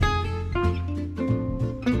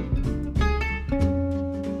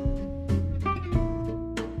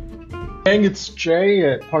Gang, it's Jay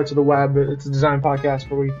at Parts of the Web. It's a design podcast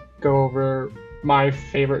where we go over my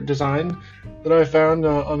favorite design that I found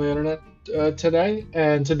on the internet today.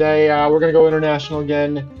 And today we're going to go international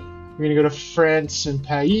again. We're going to go to France and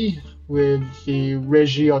Paris with the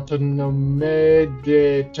Régie Autonome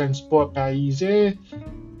de Transport Parisien.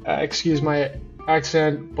 Excuse my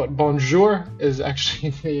accent, but Bonjour is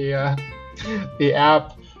actually the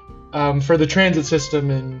app for the transit system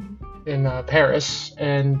in Paris,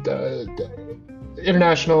 and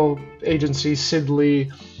international agency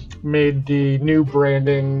Sidley made the new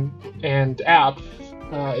branding and app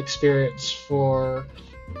experience for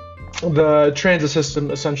the transit system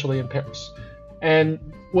essentially in Paris. And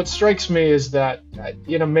what strikes me is that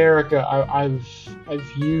in America, I've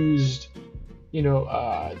used,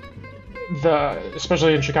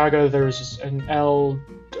 especially in Chicago, there's an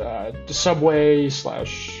subway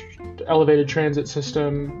slash elevated transit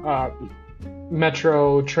system,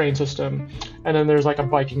 metro train system, and then there's like a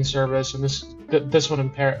biking service, and this one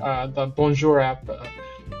in the Bonjour app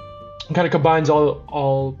kind of combines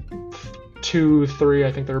all two, three.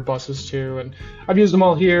 I think there are buses too, and I've used them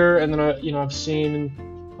all here, and then I've seen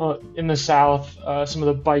in the South some of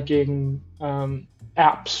the biking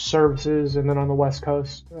apps services, and then on the West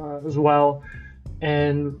Coast as well.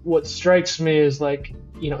 And what strikes me is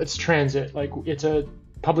it's transit, it's a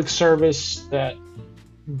public service that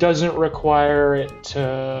doesn't require it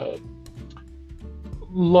to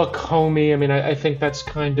look homey. I mean, I think that's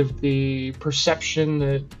kind of the perception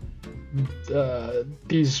that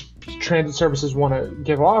these transit services want to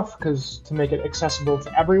give off, because to make it accessible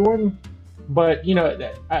to everyone. But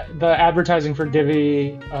the advertising for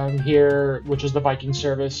Divvy here, which is the biking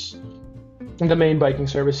service, the main biking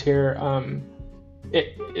service here,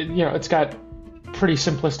 it's got pretty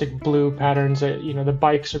simplistic blue patterns. The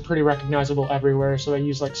bikes are pretty recognizable everywhere, so they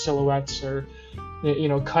use like silhouettes or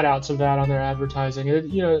cutouts of that on their advertising.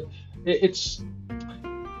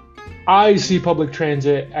 I see public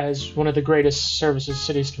transit as one of the greatest services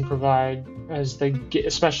cities can provide, as they get,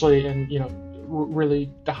 especially in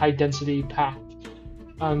really the high density packed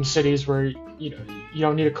cities where you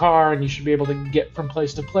don't need a car and you should be able to get from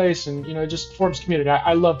place to place, and it just forms community.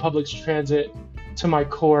 I love public transit to my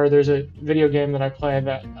core. There's a video game that I play,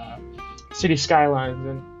 that City Skylines,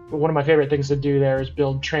 and one of my favorite things to do there is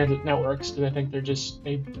build transit networks, because I think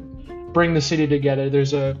they bring the city together.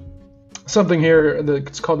 There's something here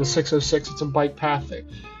it's called the 606. It's a bike path that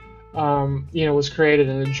was created,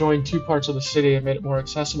 and it joined two parts of the city and made it more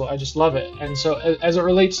accessible. I just love it. And so as it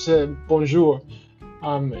relates to Bonjour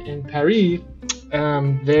in Paris,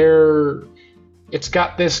 it's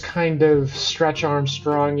got this kind of Stretch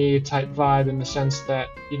Armstrong-y type vibe, in the sense that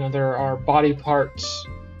there are body parts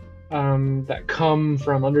that come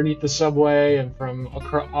from underneath the subway and from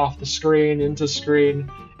off the screen into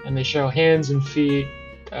screen, and they show hands and feet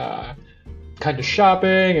kind of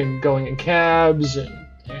shopping and going in cabs and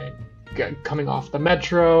coming off the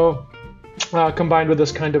metro, combined with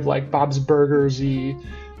this kind of like Bob's Burgers-y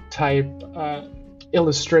type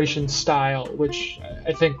illustration style, which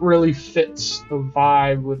I think really fits the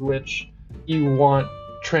vibe with which you want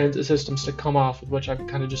transit systems to come off, with which I've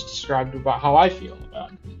kind of just described about how I feel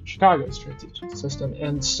about Chicago's transit system.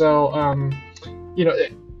 And so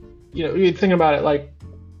you think about it,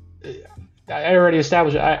 I already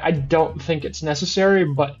established it. I don't think it's necessary,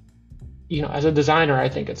 but as a designer, I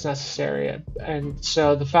think it's necessary. And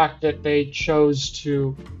so the fact that they chose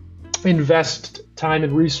to invest time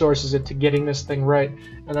and resources into getting this thing right,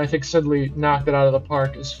 and I think Sidley knocked it out of the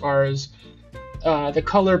park as far as the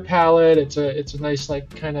color palette. It's a nice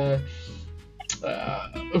kind of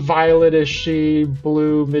violetish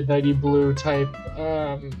blue, midnighty blue type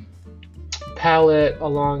palette,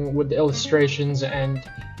 along with the illustrations. And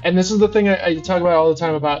this is the thing I talk about all the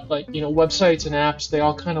time about websites and apps. They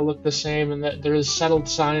all kind of look the same, and that there is settled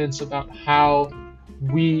science about how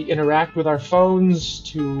we interact with our phones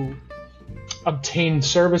to obtain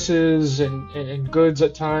services and goods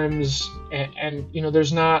at times. And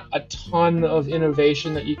there's not a ton of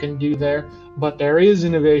innovation that you can do there, but there is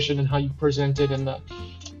innovation in how you present it, and the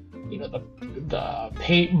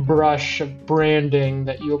paintbrush of branding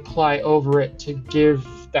that you apply over it to give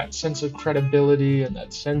that sense of credibility and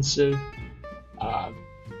that sense of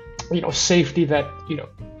safety, that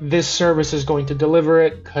this service is going to deliver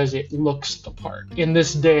it because it looks the part. In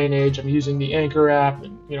this day and age, I'm using the Anchor app,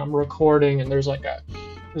 and I'm recording, and there's like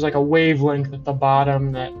a wavelength at the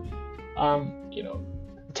bottom that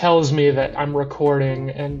tells me that I'm recording,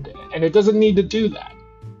 and it doesn't need to do that,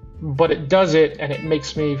 but it does it, and it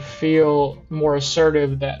makes me feel more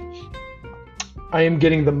assertive that I am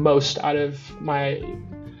getting the most out of my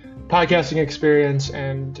podcasting experience,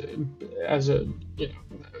 and as a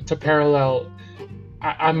to parallel,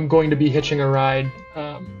 I'm going to be hitching a ride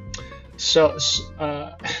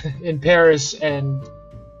in Paris, and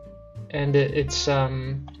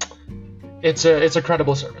it's a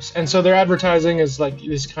credible service. And so their advertising is like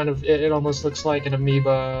this kind of, it almost looks like an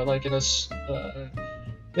amoeba, like in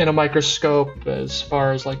a microscope, as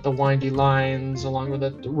far as like the windy lines, along with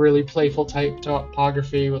a really playful type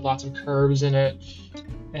topography with lots of curves in it.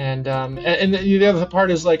 And the other part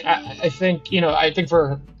is like, I think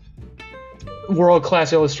for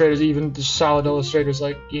world-class illustrators, even the solid illustrators,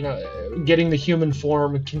 like, getting the human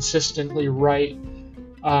form consistently right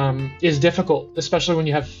is difficult, especially when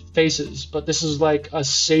you have faces. But this is like a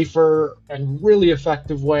safer and really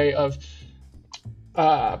effective way of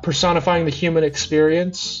personifying the human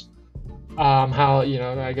experience. How,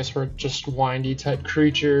 I guess we're just windy type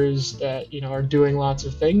creatures that, are doing lots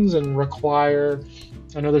of things and require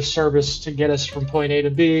another service to get us from point A to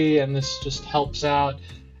B, and this just helps out.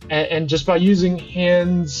 And just by using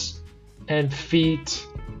hands and feet,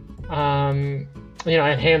 and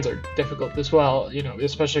hands are difficult as well,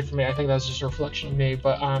 especially for me. I think that's just a reflection of me.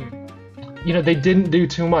 But, they didn't do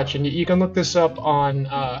too much. And you can look this up on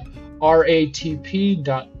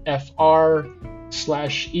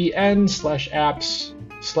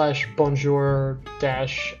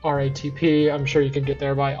ratp.fr/en/apps/bonjour-ratp. I'm sure you can get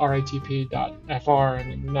there by ratp.fr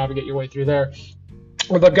and navigate your way through there.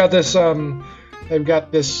 Well, they've got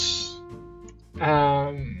this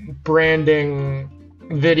branding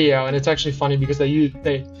video, and it's actually funny because they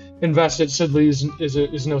invested. Sidley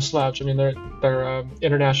is no slouch. I mean, they're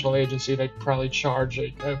international agency. They probably charge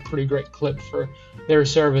a pretty great clip for their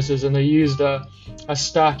services, and they used a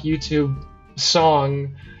stock YouTube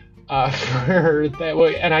song for that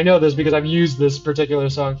way. And I know this because I've used this particular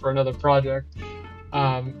song for another project.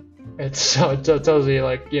 It tells you,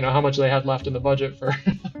 like, how much they had left in the budget for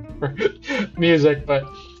music. But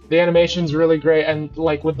the animation's really great, and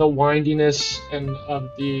like with the windiness and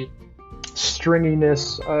the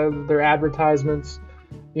stringiness of their advertisements,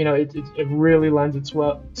 it really lends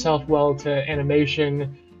itself well to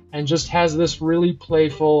animation, and just has this really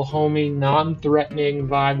playful, homey, non-threatening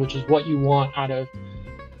vibe, which is what you want out of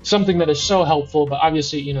something that is so helpful. But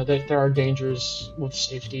obviously, there are dangers with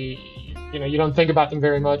safety. You don't think about them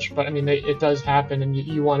very much, but I mean, it does happen, and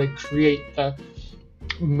you want to create the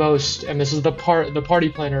most, and this is the party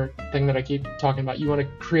planner thing that I keep talking about. You want to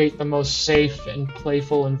create the most safe and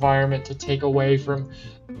playful environment to take away from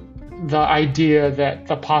the idea that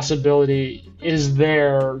the possibility is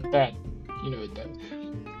there that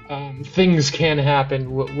things can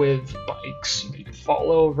happen with bikes. You could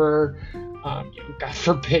fall over. God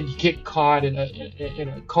forbid you get caught in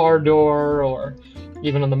a car door, or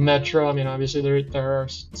even on the metro. I mean, obviously there are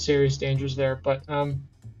serious dangers there, but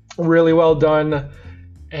really well done.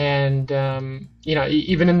 And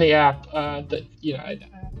even in the app, I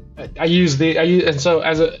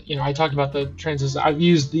talked about the transit. I've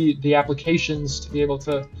used the applications to be able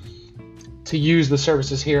to use the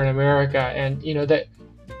services here in America, and that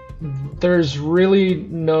there's really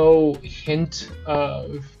no hint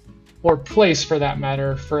of, or place for that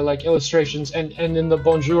matter, for like illustrations, and in the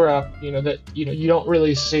Bonjour app, that you don't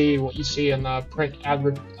really see what you see in the print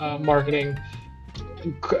marketing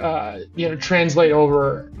translate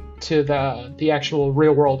over to the actual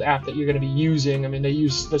real world app that you're going to be using. I mean, they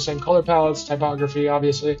use the same color palettes, typography,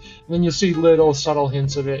 obviously, and then you'll see little subtle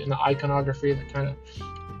hints of it in the iconography that kind of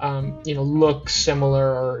look similar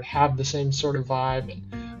or have the same sort of vibe.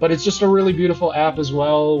 But it's just a really beautiful app as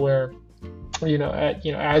well, where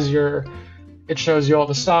it shows you all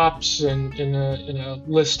the stops and in a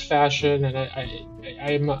list fashion, and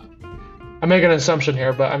I make an assumption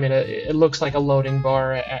here, but I mean, it looks like a loading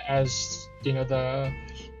bar as the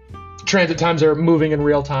transit times are moving in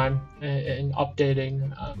real time and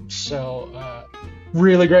updating. So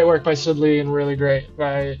really great work by Sidley, and really great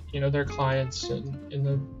by their clients in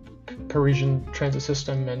the Parisian transit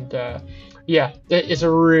system. And it's a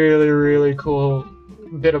really, really cool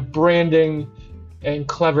bit of branding and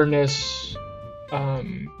cleverness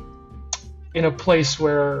in a place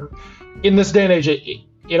where, in this day and age,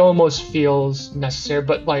 it almost feels necessary,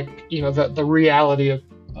 but like the reality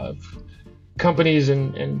of companies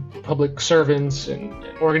and public servants and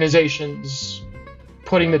organizations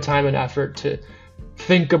putting the time and effort to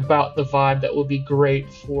think about the vibe that will be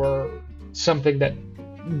great for something that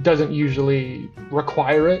doesn't usually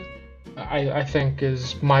require it, I think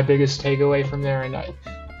is my biggest takeaway from there. And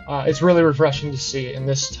it's really refreshing to see in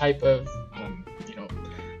this type of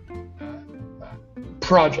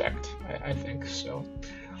project, I think. So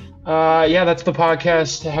Yeah, that's the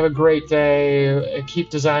podcast. Have a great day. Keep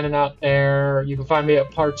designing out there. You can find me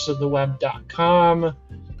at partsoftheweb.com,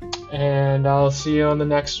 and I'll see you on the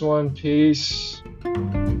next one. Peace.